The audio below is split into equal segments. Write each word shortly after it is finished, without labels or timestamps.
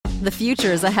The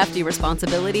future is a hefty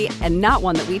responsibility and not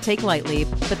one that we take lightly.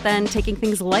 But then taking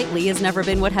things lightly has never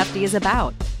been what Hefty is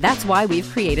about. That's why we've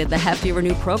created the Hefty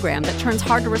Renew program that turns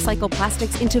hard-to-recycle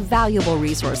plastics into valuable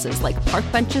resources like park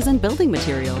benches and building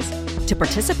materials. To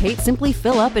participate, simply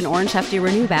fill up an orange Hefty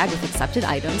Renew bag with accepted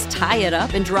items, tie it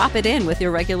up, and drop it in with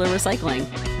your regular recycling.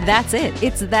 That's it.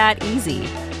 It's that easy.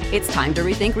 It's time to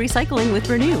rethink recycling with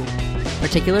Renew.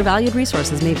 Particular valued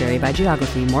resources may vary by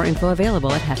geography. More info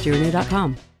available at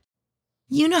heftyrenew.com.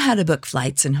 You know how to book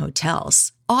flights and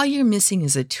hotels. All you're missing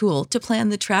is a tool to plan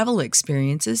the travel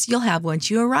experiences you'll have once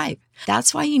you arrive.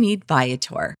 That's why you need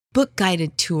Viator. Book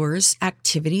guided tours,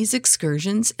 activities,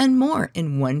 excursions, and more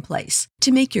in one place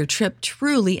to make your trip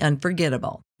truly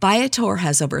unforgettable. Viator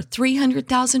has over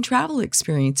 300,000 travel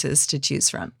experiences to choose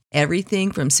from.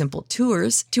 Everything from simple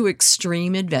tours to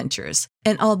extreme adventures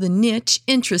and all the niche,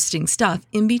 interesting stuff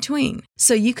in between.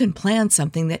 So you can plan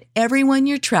something that everyone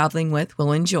you're traveling with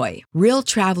will enjoy. Real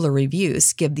traveler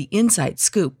reviews give the inside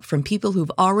scoop from people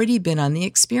who've already been on the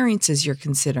experiences you're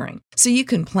considering. So you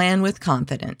can plan with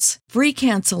confidence. Free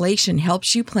cancellation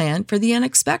helps you plan for the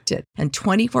unexpected. And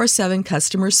 24/7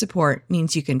 customer support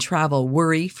means you can travel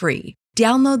worry-free.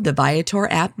 Download the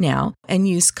Viator app now and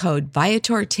use code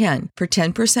Viator10 for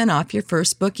 10% off your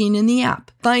first booking in the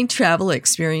app. Find travel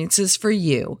experiences for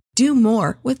you. Do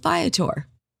more with Viator.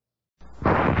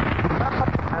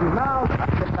 And now,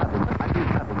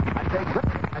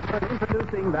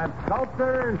 introducing that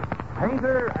sculptor,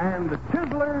 painter, and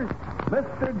chiseler,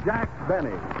 Mr. Jack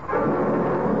Benny.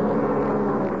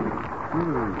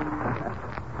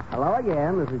 Hello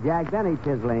again. This is Jack Benny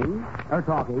chiseling, or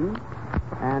talking.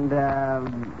 And,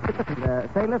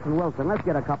 say, listen, Wilson, let's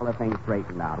get a couple of things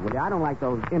straightened out, will you? I don't like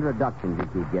those introductions you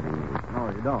keep giving me. No,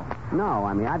 you don't. No,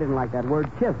 I mean, I didn't like that word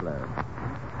chiseler.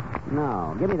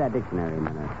 No, give me that dictionary a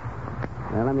minute.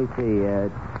 Let me see,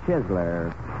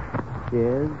 chiseler.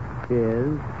 Here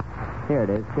it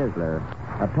is, chiseler.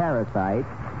 A parasite,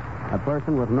 a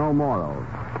person with no morals.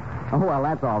 Oh, well,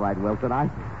 that's all right, Wilson.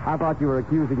 I thought you were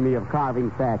accusing me of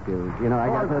carving statues. You know, I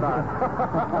guess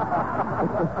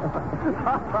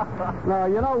No,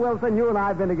 you know, Wilson, you and I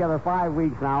have been together 5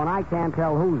 weeks now, and I can't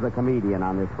tell who's the comedian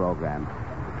on this program.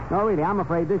 No, really, I'm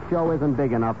afraid this show isn't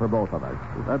big enough for both of us.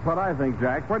 That's what I think,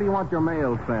 Jack. Where do you want your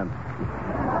mail sent?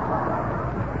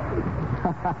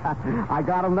 I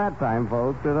got him that time,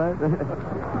 folks, did I?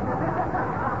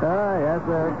 Yes,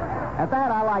 sir. At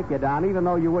that, I like you, Don, even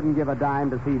though you wouldn't give a dime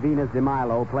to see Venus de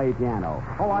Milo play piano.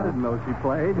 Oh, I didn't know she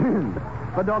played.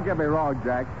 But don't get me wrong,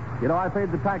 Jack. You know, I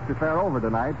paid the taxi fare over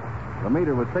tonight. The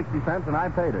meter was 60 cents, and I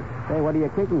paid it. Say, what are you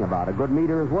kicking about? A good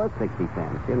meter is worth 60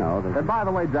 cents, you know. And by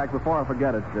the way, Jack, before I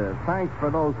forget it, thanks for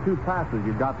those 2 passes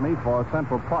you got me for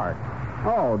Central Park.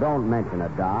 Oh, don't mention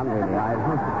it, Don, really.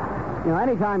 You know,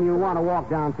 anytime you want to walk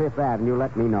down Fifth Avenue,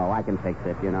 let me know. I can fix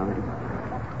it, you know.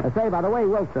 Say, by the way,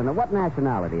 Wilson, what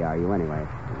nationality are you anyway?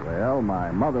 Well, my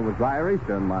mother was Irish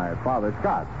and my father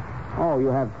Scotch. Oh, you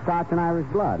have Scotch and Irish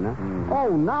blood, huh?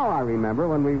 Oh, now I remember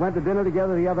when we went to dinner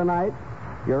together the other night.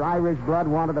 Your Irish blood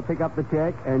wanted to pick up the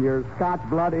check, and your Scotch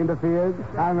blood interfered.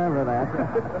 I remember that.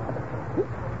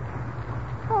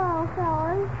 Hello,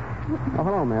 fellas. Oh,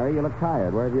 hello, Mary. You look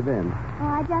tired. Where have you been? Oh,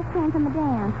 I just came from a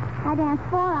dance. I danced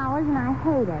 4 hours, and I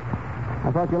hate it. I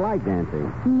thought you liked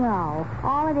dancing. No.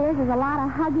 All it is a lot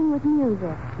of hugging with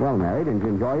music. Well, Mary, didn't you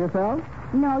enjoy yourself?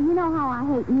 No, you know how I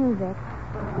hate music.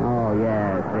 Oh,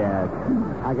 yes.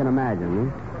 I can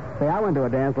imagine. Say, I went to a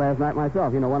dance last night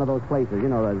myself. You know, one of those places. You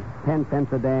know, there's 10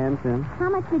 cents a dance. How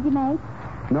much did you make?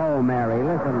 No, Mary,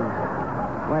 listen.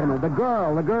 Wait a minute. The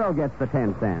girl gets the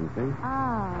 10 cents. See? Oh.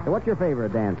 So what's your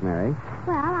favorite dance, Mary?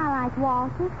 Well, I like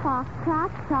waltzes,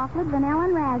 foxtrots, chocolate, vanilla,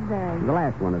 and raspberry. The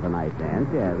last one is a nice dance,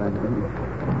 yes.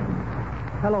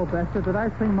 Hello, Bester. Did I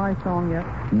sing my song yet?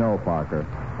 No, Parker.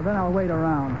 Well, then I'll wait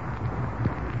around.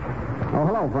 Oh,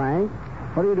 hello, Frank.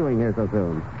 What are you doing here so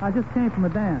soon? I just came from a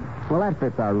dance. Well, that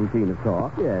fits our routine of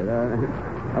talk, yes.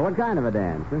 What kind of a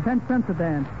dance? 10 cents a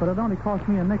dance, but it only cost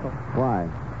me a nickel. Why?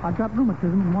 I've got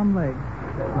rheumatism in one leg.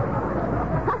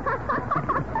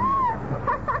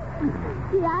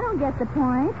 Gee, I don't get the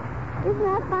point. Isn't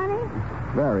that funny?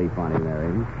 Very funny,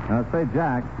 Mary. Say,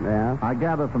 Jack. Yeah? I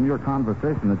gather from your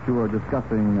conversation that you were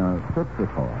discussing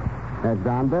Terpsichore. That's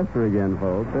Don Bester again,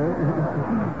 folks.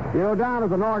 You know, Don,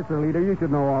 as an orchestra leader, you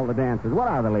should know all the dances. What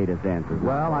are the latest dances?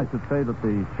 Well, I should say that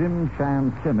the Shim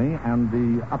Sham Shimmy and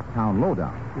the Uptown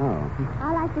Lowdown. Oh.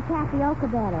 I like the tapioca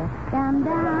better. Dum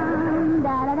dum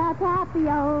da da da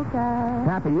tapioca.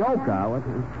 Tapioca? What's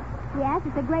Yes,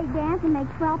 it's a great dance and makes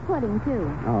swell pudding,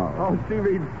 too. Oh. Oh, she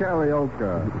means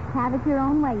karaoke. Have it your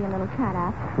own way, you little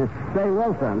cut-up. Say,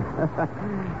 Wilson.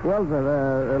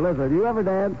 Wilson, listen, do you ever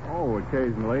dance? Oh,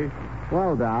 occasionally.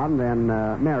 Well, Don, then,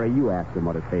 Mary, you ask him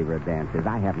what his favorite dance is.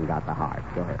 I haven't got the heart.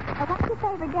 Go ahead. What's your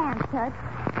favorite dance, Toots?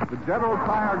 The General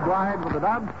Tire glide with the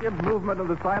non-skid movement of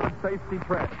the silent safety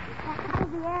tread. How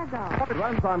does the air go? It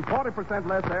runs on 40%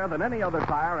 less air than any other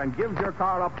tire and gives your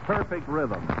car a perfect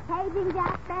rhythm. Paging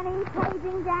Jack Benny,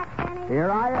 paging Jack Benny.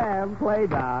 Here I am. Play,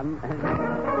 Don.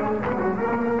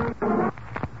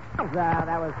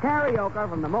 That was karaoke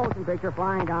from the motion picture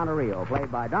Flying Down to Rio,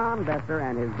 played by Don Bester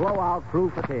and his blowout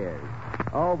crew for tears.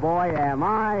 Oh, boy, am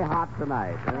I hot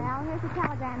tonight. Well, here's a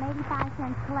telegram, 85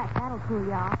 cents collect. That'll cool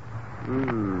you off.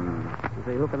 Let's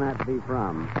see, who can that be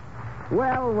from?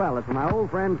 Well, it's my old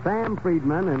friend Sam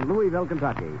Friedman in Louisville,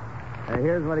 Kentucky.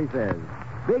 Here's what he says.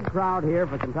 Big crowd here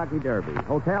for Kentucky Derby.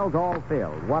 Hotels all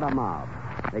filled. What a mob.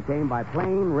 They came by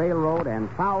plane, railroad, and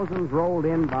thousands rolled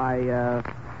in by,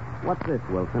 what's this,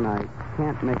 Wilson? I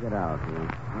can't make it out.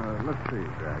 Let's see,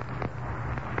 Jack.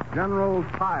 General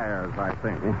Tires, I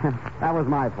think. That was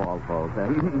my fault, folks.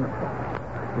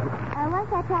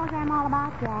 What's that telegram all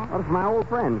about, Jack? Well, it's my old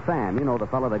friend, Sam. You know, the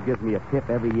fellow that gives me a tip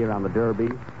every year on the Derby.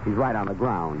 He's right on the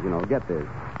ground, you know. Get this.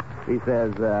 He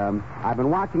says, I've been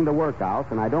watching the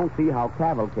workouts, and I don't see how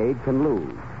Cavalcade can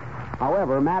lose.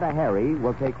 However, Matahari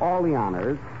will take all the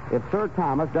honors if Sir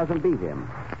Thomas doesn't beat him.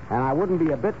 And I wouldn't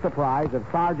be a bit surprised if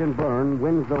Sergeant Byrne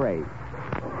wins the race.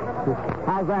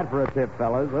 How's that for a tip,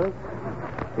 fellas? Huh?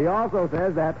 He also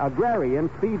says that Agrarian,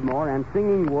 Speedmore, and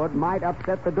Singing Wood might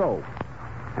upset the dope.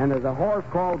 And there's a horse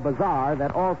called Bazaar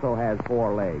that also has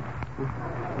 4 legs.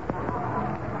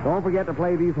 Don't forget to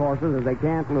play these horses as they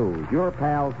can't lose. Your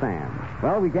pal, Sam.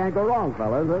 Well, we can't go wrong,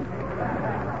 fellas. Huh?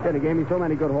 He gave me so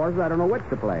many good horses, I don't know which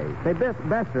to play. Say,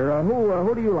 Bester,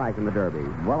 who do you like in the Derby?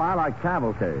 Well, I like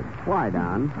Cavalcade. Why,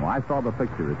 Don? Oh, I saw the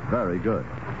picture. It's very good.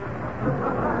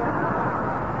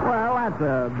 Well, that's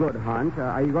a good hunch.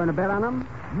 Are you going to bet on him?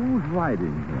 Who's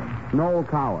riding him? Noel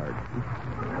Coward.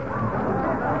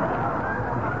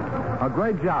 A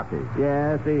great jockey.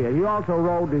 Yes, he also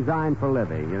rode Design for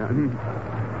Living, you know.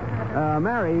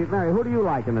 Mary, who do you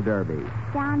like in the Derby?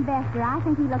 Don Bester. I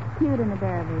think he looks cute in the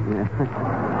Derby.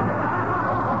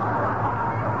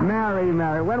 Mary,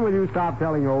 when will you stop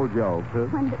telling old jokes? Huh?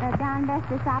 When Don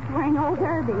Bester stops wearing old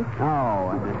derbies.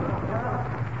 Oh.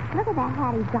 Look at that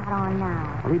hat he's got on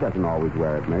now. Well, he doesn't always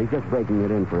wear it, Mary. He's just breaking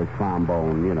it in for his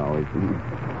trombone, you know.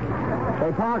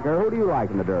 Hey, Parker, who do you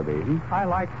like in the Derby? I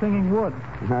like Singing Wood.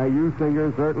 You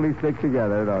singers certainly stick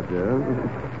together, don't you?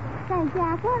 Say,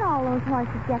 Jack, where'd all those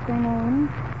horses get their names?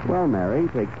 Well, Mary,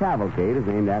 take Cavalcade is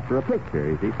named after a picture.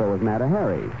 You see, so is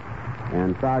Matahari.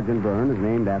 And Sergeant Byrne is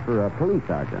named after a police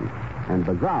sergeant. And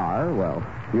Bazaar, well,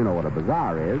 you know what a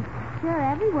bazaar is. Sure,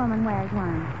 every woman wears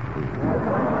one.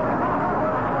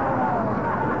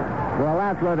 Well,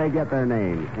 that's where they get their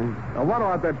names. What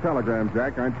about that telegram,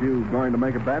 Jack? Aren't you going to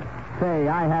make a bet? Say,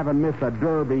 I haven't missed a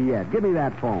Derby yet. Give me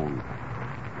that phone.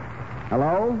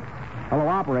 Hello? Hello,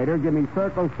 operator. Give me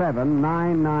circle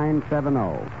 79970.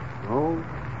 Oh?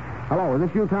 Hello, is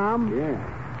this you, Tom? Yeah.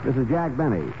 This is Jack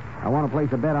Benny. I want to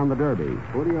place a bet on the Derby.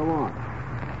 What do you want?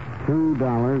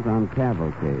 $2 on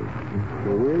Cavalcade.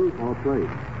 To win or play?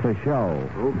 To show.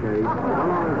 Okay.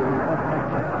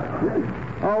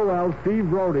 Oh, well, Steve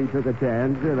Brody took a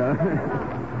chance, you know.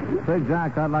 Say,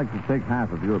 Jack, I'd like to take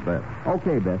half of your bet.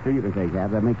 Okay, Bester, you can take half.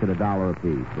 That makes it $1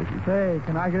 apiece. Say,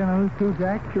 can I get in on this too,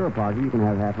 Jack? Sure, Parker. You can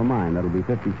have half of mine. That'll be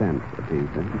 50 cents apiece.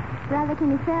 Brother,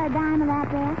 can you spare a dime of that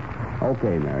bet?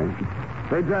 Okay, Mary.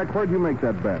 Say, Jack, where'd you make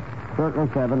that bet? Circle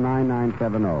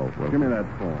 79970. Give me that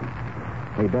phone.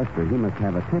 Hey, Bester, he must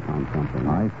have a tip on something.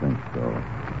 I think so.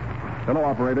 Hello,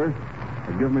 operator.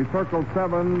 Give me circle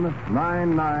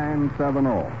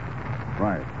 79970.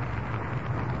 Right.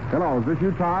 Hello, is this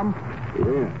you, Tom?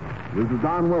 Yeah. This is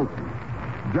Don Wilson.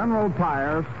 General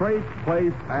Tire, straight,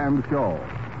 place, and show.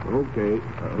 Okay.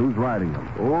 Who's riding them?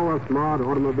 All a smart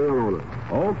automobile owner.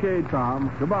 Okay,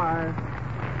 Tom. Goodbye.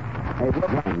 Hey,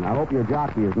 listen, I hope your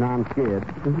jockey is non-skid.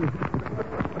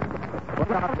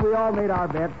 Well, we all made our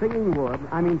bet.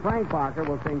 Frank Parker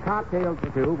will sing Cocktails for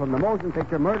Two from the motion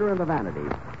picture Murder in the Vanity.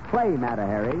 Play,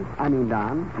 Matahari.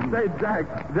 Don. Say, Jack,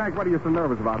 what are you so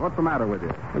nervous about? What's the matter with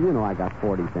you? Well, you know I got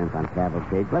 40 cents on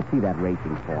Cavalcade. Let's see that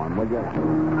racing form, will you?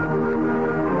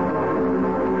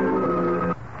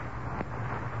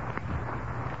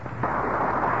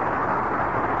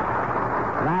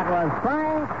 That was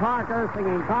Frank Parker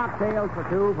singing Cocktails for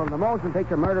Two from the motion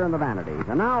picture Murder in the Vanities.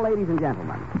 And now, ladies and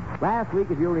gentlemen, last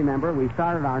week, if you remember, we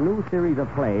started our new series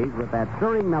of plays with that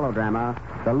stirring melodrama,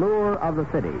 The Lure of the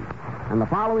City. And the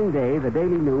following day, the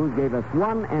Daily News gave us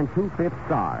 1 2/5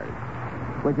 stars,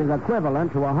 which is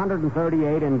equivalent to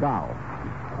 138 in golf.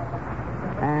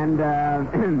 And,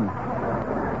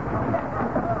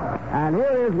 and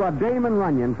here is what Damon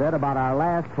Runyon said about our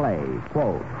last play.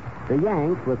 Quote, the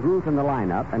Yanks, with Ruth in the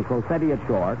lineup and Crosetti at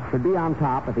short, should be on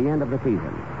top at the end of the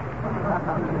season.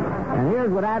 And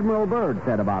here's what Admiral Byrd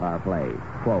said about our play.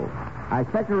 Quote, I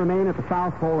expect to remain at the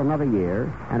South Pole another year,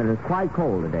 and it is quite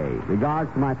cold today. Regards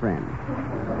to my friends.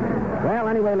 Well,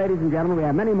 anyway, ladies and gentlemen, we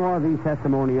have many more of these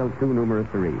testimonials too numerous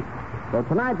to read. So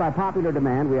tonight, by popular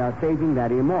demand, we are staging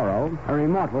that immortal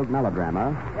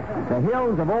melodrama, The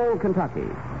Hills of Old Kentucky,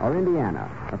 or Indiana,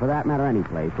 or for that matter, any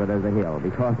place where there's a hill,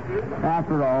 because,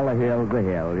 after all, a hill's a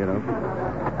hill, you know.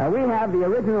 We have the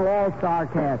original all-star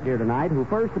cast here tonight who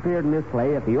first appeared in this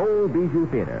play at the old Bijou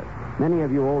Theater. Many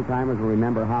of you old-timers will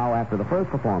remember how, after the first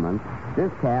performance,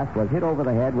 this cast was hit over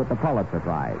the head with the Pulitzer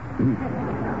Prize.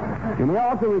 You may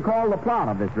also recall the plot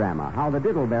of this drama, how the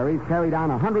Diddleberries carried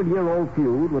on a 100-year-old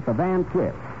feud with the Van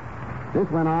Swifts. This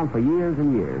went on for years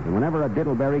and years, and whenever a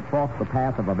Diddleberry crossed the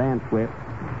path of a Van Swift,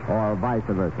 or vice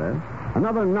versa,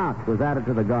 another notch was added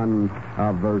to the gun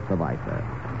of versa versa.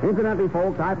 Incidentally,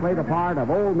 folks, I play the part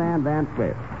of Old Man Van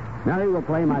Swift. Mary will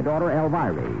play my daughter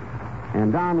Elvira,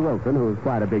 and Don Wilson, who is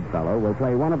quite a big fellow, will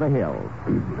play one of the Hills.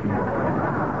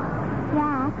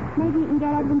 Jack, maybe you can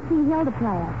get Edwin C. Hill to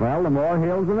play it. Well, the more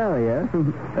Hills, the merrier.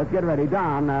 Let's get ready.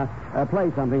 Don,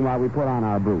 play something while we put on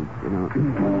our boots, you know.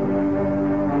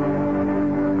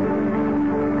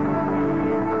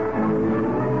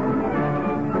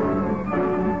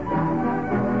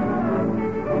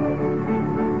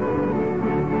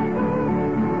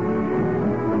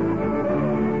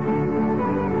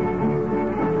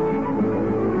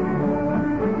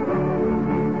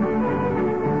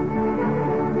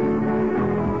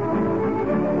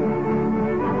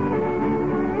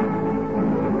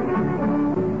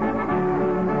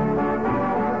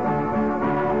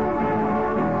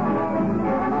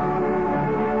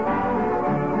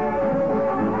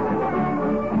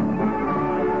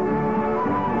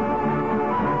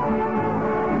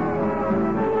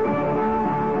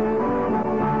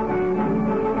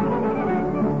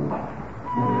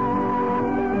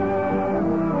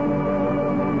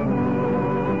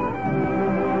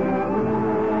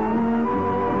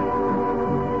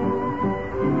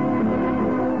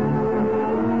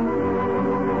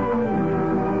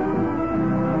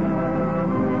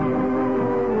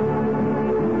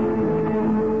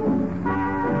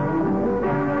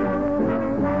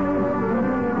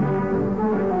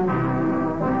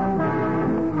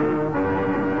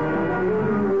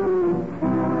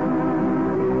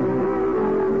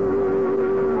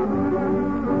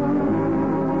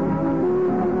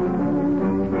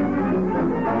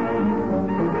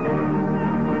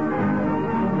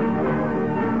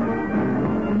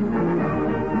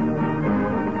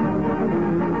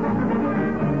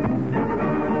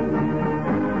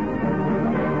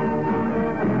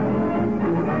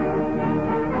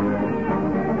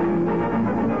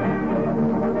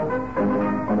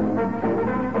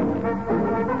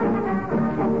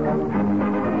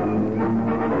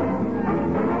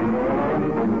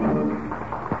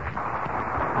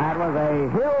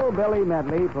 Hillbilly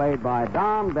medley played by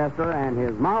Don Bester and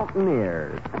his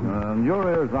Mountaineers. Your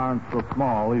ears aren't so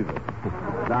small either.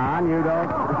 Don, you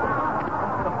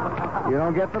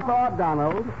don't get the thought,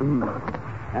 Donald.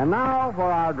 And now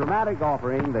for our dramatic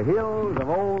offering, The Hills of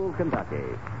Old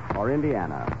Kentucky, or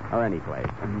Indiana, or any place.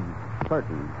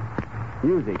 Curtain.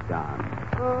 Music, Don.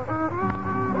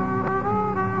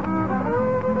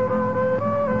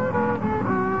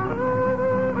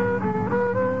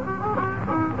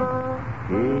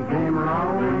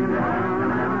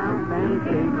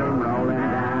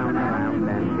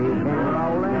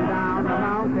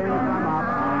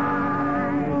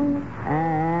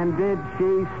 Did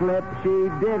she slip? She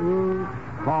didn't,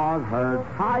 'cause her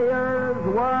tires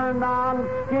were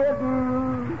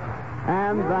non-skidding,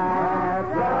 and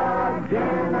that's a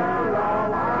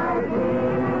general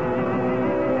idea.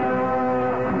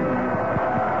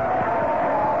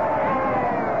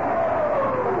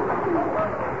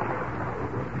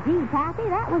 Gee, Pappy,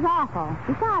 that was awful.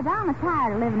 Besides, I'm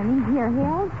tired of living in these here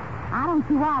hills. I don't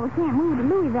see why we can't move to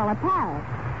Louisville or Paris.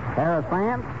 Paris,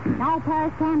 France? No,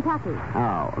 Paris, Kentucky.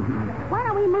 Oh. When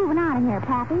are we moving out of here,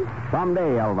 Pappy?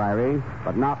 Someday, Elvira,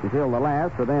 but not until the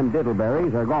last of them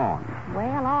Diddleberries are gone.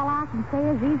 Well, all I can say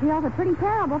is these hills are pretty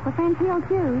terrible for Fenfield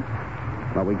shoes.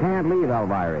 But we can't leave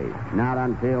Elvira, not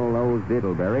until those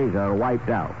Diddleberries are wiped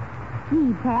out.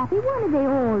 Gee, Pappy, what did they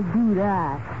all do to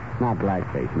us? Not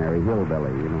blackface, Mary,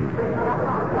 hillbilly, you know.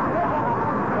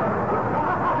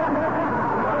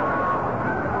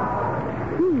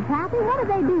 you, Pappy? What did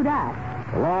they do to us?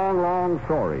 A long, long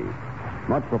story.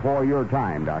 Much before your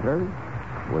time, Doctor.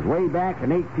 It was way back in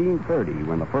 1830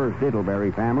 when the first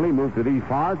Diddleberry family moved to these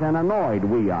parts and annoyed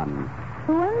Weon.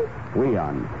 Who?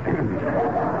 Weon.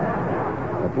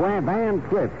 The Van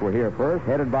Swifts were here first,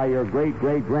 headed by your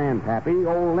great-great-grandpappy,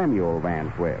 old Lemuel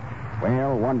Van Swift.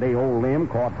 Well, one day old Lem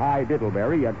caught High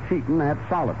Diddleberry cheating at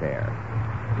solitaire.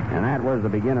 And that was the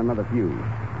beginning of the feud.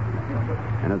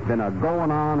 And it's been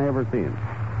going on ever since.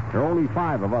 There are only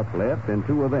 5 of us left and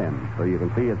 2 of them, so you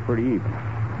can see it's pretty even.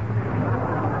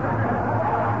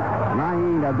 And I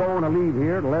ain't going to leave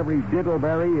here till every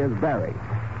Diddleberry is buried.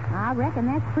 I reckon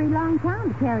that's a pretty long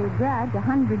time to carry a grudge,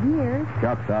 100 years.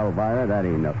 Shucks, Elvira, that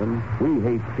ain't nothing. We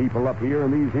hate people up here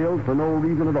in these hills for no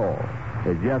reason at all.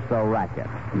 It's just a racket.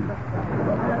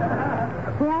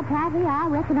 Well, Pappy, I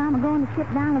reckon I'm going to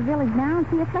skip down the village now and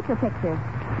see a flicker picture.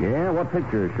 Yeah, what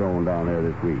picture is showing down there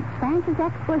this week? Francis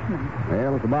X. Bushman.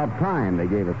 Well, it's about time they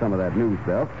gave us some of that new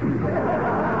stuff.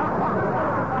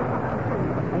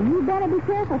 Well, you better be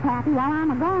careful, Pappy, while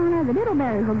I'm gone, or the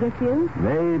Diddleberries will get you.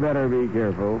 They better be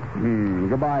careful.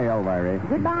 Goodbye, Elvira.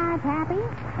 Goodbye, Pappy.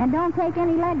 And don't take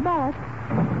any lead bullets.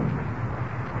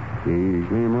 She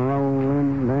came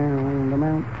rolling down the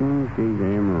mountain. She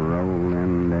came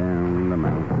rolling down the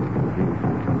mountain.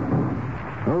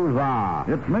 Huzzah!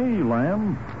 It's me,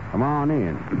 Lem. Come on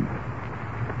in.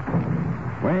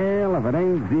 Well, if it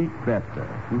ain't Zeke Fester.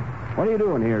 What are you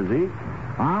doing here, Zeke?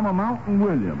 I'm a Mountain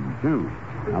William, too.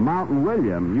 A Mountain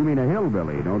William? You mean a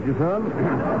hillbilly, don't you, son?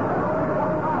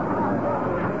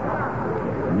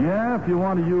 Yeah, if you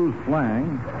want to use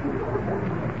slang.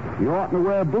 You oughtn't to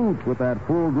wear boots with that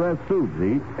full-dress suit,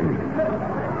 Zeke.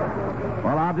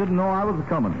 Well, I didn't know I was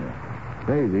coming here.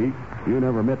 Say, Zeke, you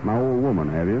never met my old woman,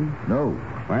 have you? No.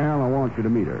 Well, I want you to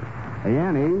meet her. Hey,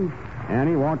 Annie.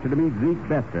 Annie wants you to meet Zeke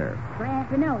Fester. Glad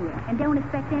to know you. And don't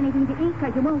expect anything to eat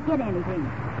because you won't get anything.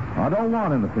 I don't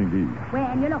want anything to eat.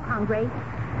 Well, you look hungry.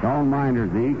 Don't mind her,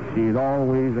 Zeke. She's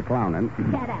always a clowning.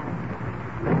 Shut up.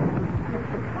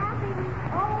 Pappy,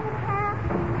 oh,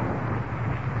 Pappy.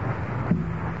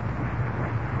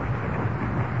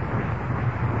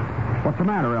 What's the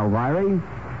matter, Elvira?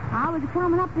 I was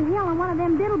coming up the hill and one of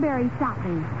them Diddleberries shot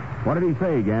me. What did he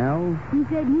say, gal? He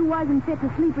said you wasn't fit to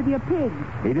sleep with your pigs.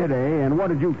 He did, eh? And what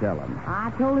did you tell him?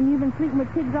 I told him you've been sleeping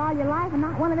with pigs all your life and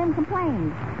not one of them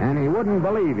complained. And he wouldn't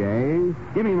believe you, eh?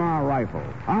 Give me my rifle.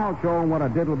 I'll show him what a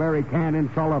Diddleberry can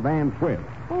insult a Van Swift.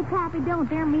 Oh, Pappy, don't.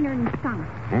 They're meaner than skunks.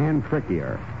 And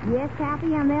trickier. Yes,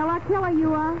 Pappy, and they'll kill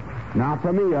you, Not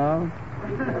to me,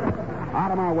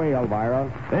 Out of my way,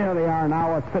 Elvira. There they are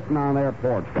now, sitting on their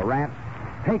porch, the rats.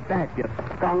 Take that, you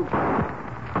skunk.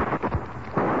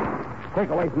 Quick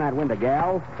away from that window,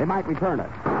 gal. They might return it.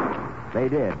 They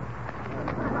did.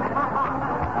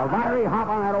 Elvira, hop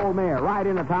on that old mare. Ride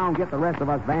into town, get the rest of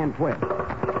us Van Swift.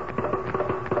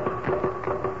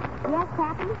 Yes,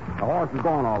 Pappy? The horse is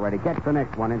gone already. Catch the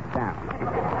next one into town.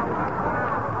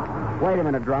 Wait a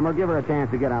minute, drummer. Give her a chance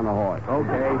to get on the horse.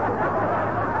 Okay.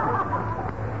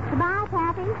 Goodbye,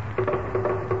 Pappy.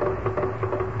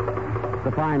 It's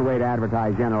a fine way to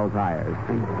advertise General Tires.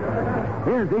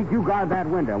 Here, Zeke, you guard that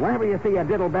window. Whenever you see a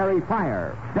Diddleberry,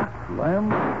 fire. Duck, Lem?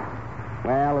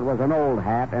 Well, it was an old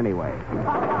hat anyway.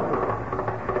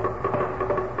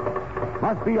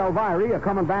 Must be Elvira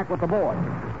coming back with the boy.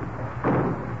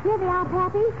 Here they are,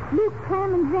 Pappy. Luke,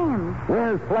 Clem, and Zim.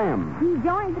 Where's Clem? He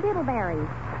joined the Diddleberries.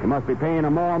 You must be paying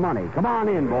him more money. Come on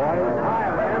in, boys.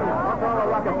 Hi, Lem. What's all the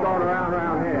ruckus going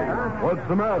around here? What's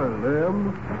the matter,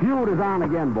 Lem? Feud is on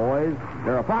again, boys.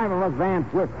 There are 5 of us Van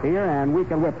Swifts here, and we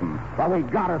can whip them. But we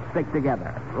gotta stick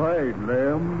together. Right,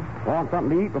 Lem. Want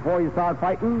something to eat before you start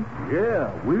fighting? Yeah,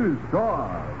 we'll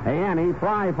starve. Hey, Annie,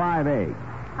 fry 5 eggs.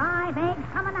 5 eggs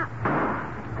coming up.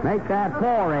 Make that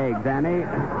 4 eggs, Annie.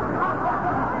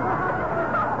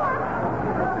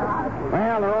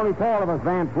 Well, there are only 4 of us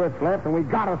Van Swifts left, and we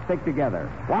gotta stick together.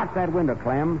 Watch that window,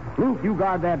 Clem. Luke, you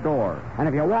guard that door. And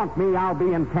if you want me, I'll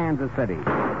be in Kansas City.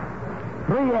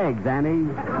 3 eggs, Annie.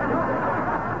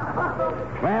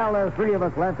 Well, there's 3 of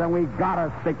us left, and we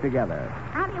gotta stick together.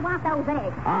 How do you want those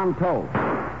eggs? On toast.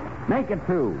 Make it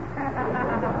 2.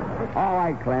 All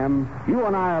right, Clem. You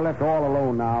and I are left all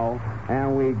alone now,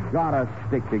 and we gotta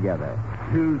stick together.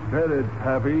 You said it,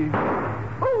 Pappy.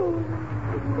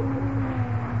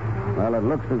 Well, it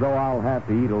looks as though I'll have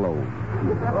to eat alone.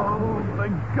 Oh, they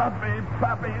got me,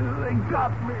 Pappy. They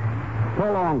got me.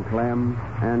 So long, Clem,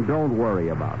 and don't worry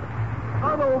about it.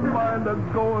 I don't mind a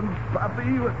going,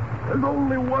 Pappy. There's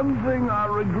only one thing I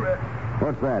regret.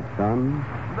 What's that, son?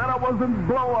 That I wasn't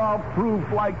blow-off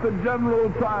proof like the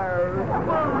General Tires.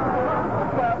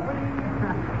 Pappy.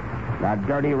 That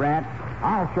dirty rat.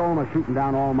 I'll show 'em a shooting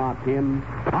down all my kin.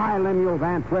 I, Lemuel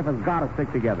Van Swift, has got to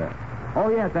stick together. Oh,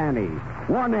 yes, Annie.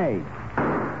 1-8.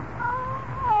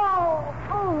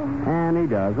 Annie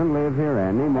doesn't live here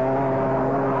anymore.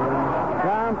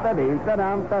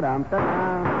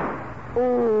 Dum-da-dee-da-dum-da-dum-da-dum.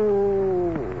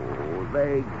 Ooh,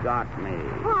 they got me.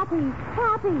 Pappy.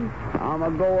 I'm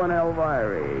a-going,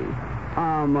 Elvira.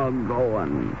 I'm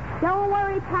a-going. Don't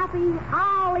worry, Pappy.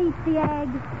 I'll eat the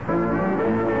eggs.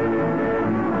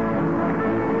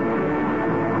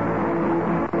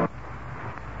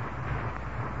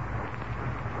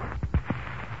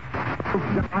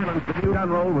 The new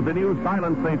General with the new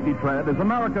silent safety tread is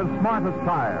America's smartest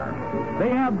tire.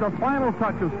 They add the final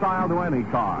touch of style to any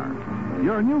car.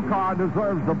 Your new car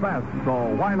deserves the best,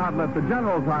 so why not let the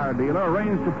General Tire dealer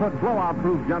arrange to put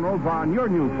blowout-proof Generals on your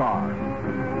new car?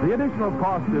 The additional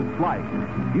cost is slight.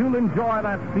 You'll enjoy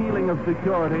that feeling of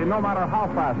security no matter how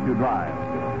fast you drive.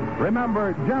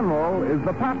 Remember, General is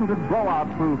the patented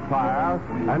blowout-proof tire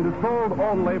and is sold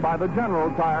only by the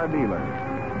General Tire dealer.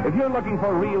 If you're looking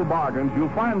for real bargains, you'll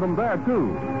find them there,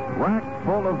 too. Racks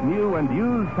full of new and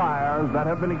used tires that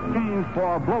have been exchanged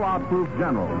for blowout-proof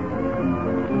Generals.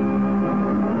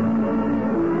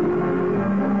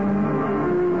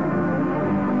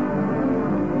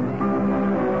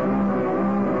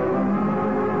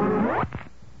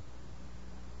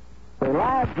 The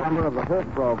last number of the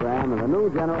fifth program in the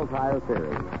new General Tire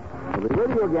series. We'll be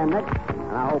with you again next,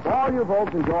 and I hope all you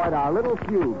folks enjoyed our little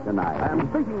feud tonight. And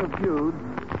speaking of feuds,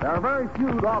 there are very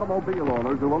few automobile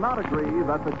owners who will not agree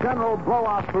that the General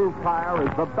blowout-proof tire is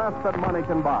the best that money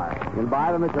can buy. You can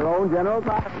buy them at your own General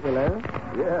Tire dealer.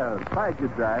 Yes, thank you,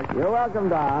 Jack. You're welcome,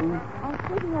 Don. And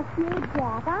speaking of food,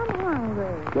 Jack, I'm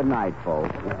hungry. Good night,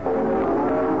 folks.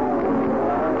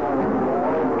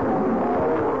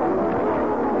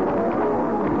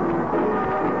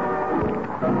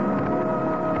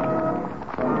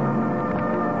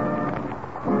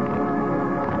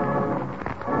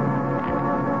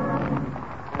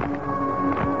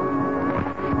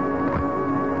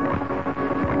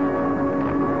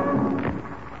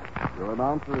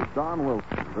 Announcer is Don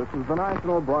Wilson. This is the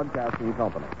National Broadcasting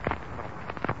Company.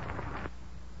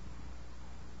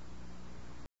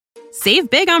 Save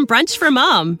big on brunch for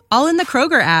Mom, all in the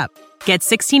Kroger app. Get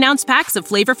 16-ounce packs of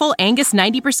flavorful Angus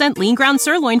 90% lean ground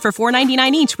sirloin for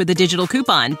 $4.99 each with a digital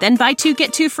coupon. Then buy 2,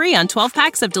 get 2 free on 12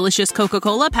 packs of delicious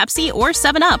Coca-Cola, Pepsi, or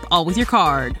 7-Up, all with your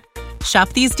card. Shop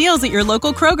these deals at your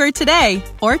local Kroger today,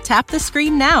 or tap the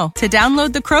screen now to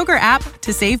download the Kroger app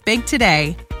to save big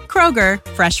today. Kroger,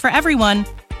 fresh for everyone.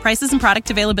 Prices and product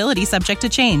availability subject to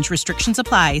change. Restrictions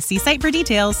apply. See site for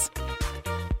details.